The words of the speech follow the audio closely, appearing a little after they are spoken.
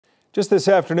Just this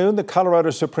afternoon, the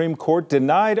Colorado Supreme Court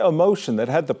denied a motion that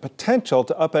had the potential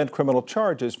to upend criminal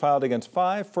charges filed against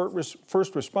 5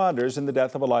 first responders in the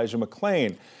death of Elijah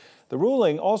McClain. The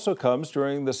ruling also comes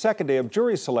during the second day of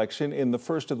jury selection in the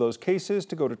first of those cases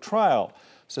to go to trial.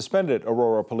 Suspended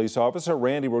Aurora police officer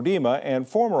Randy Roedema and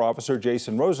former officer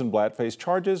Jason Rosenblatt face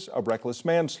charges of reckless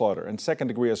manslaughter and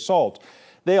second-degree assault.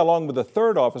 They, along with a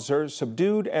third officer,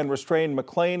 subdued and restrained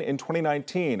McClain in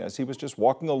 2019 as he was just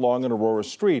walking along an Aurora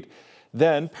street.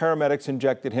 Then paramedics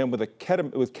injected him with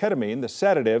ketamine, the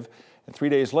sedative, and 3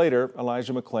 days later,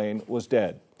 Elijah McClain was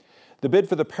dead. The bid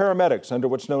for the paramedics under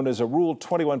what's known as a Rule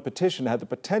 21 petition had the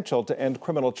potential to end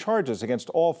criminal charges against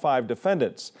all 5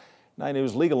 defendants. 9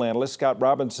 News legal analyst Scott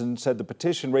Robinson said the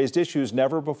petition raised issues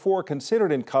never before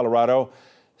considered in Colorado.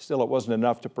 Still, it wasn't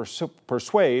enough to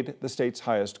persuade the state's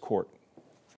highest court.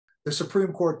 The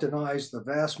Supreme Court denies the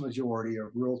vast majority of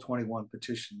Rule 21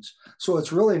 petitions, so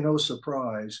it's really no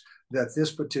surprise that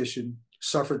this petition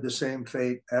suffered the same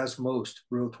fate as most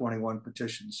Rule 21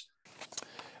 petitions.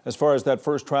 As far as that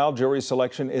first trial, jury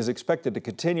selection is expected to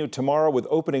continue tomorrow with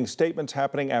opening statements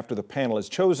happening after the panel is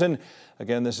chosen.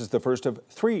 Again, this is the first of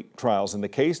 3 trials in the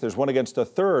case. There's one against a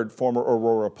third former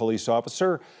Aurora police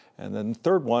officer and then the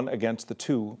third one against the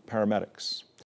 2 paramedics.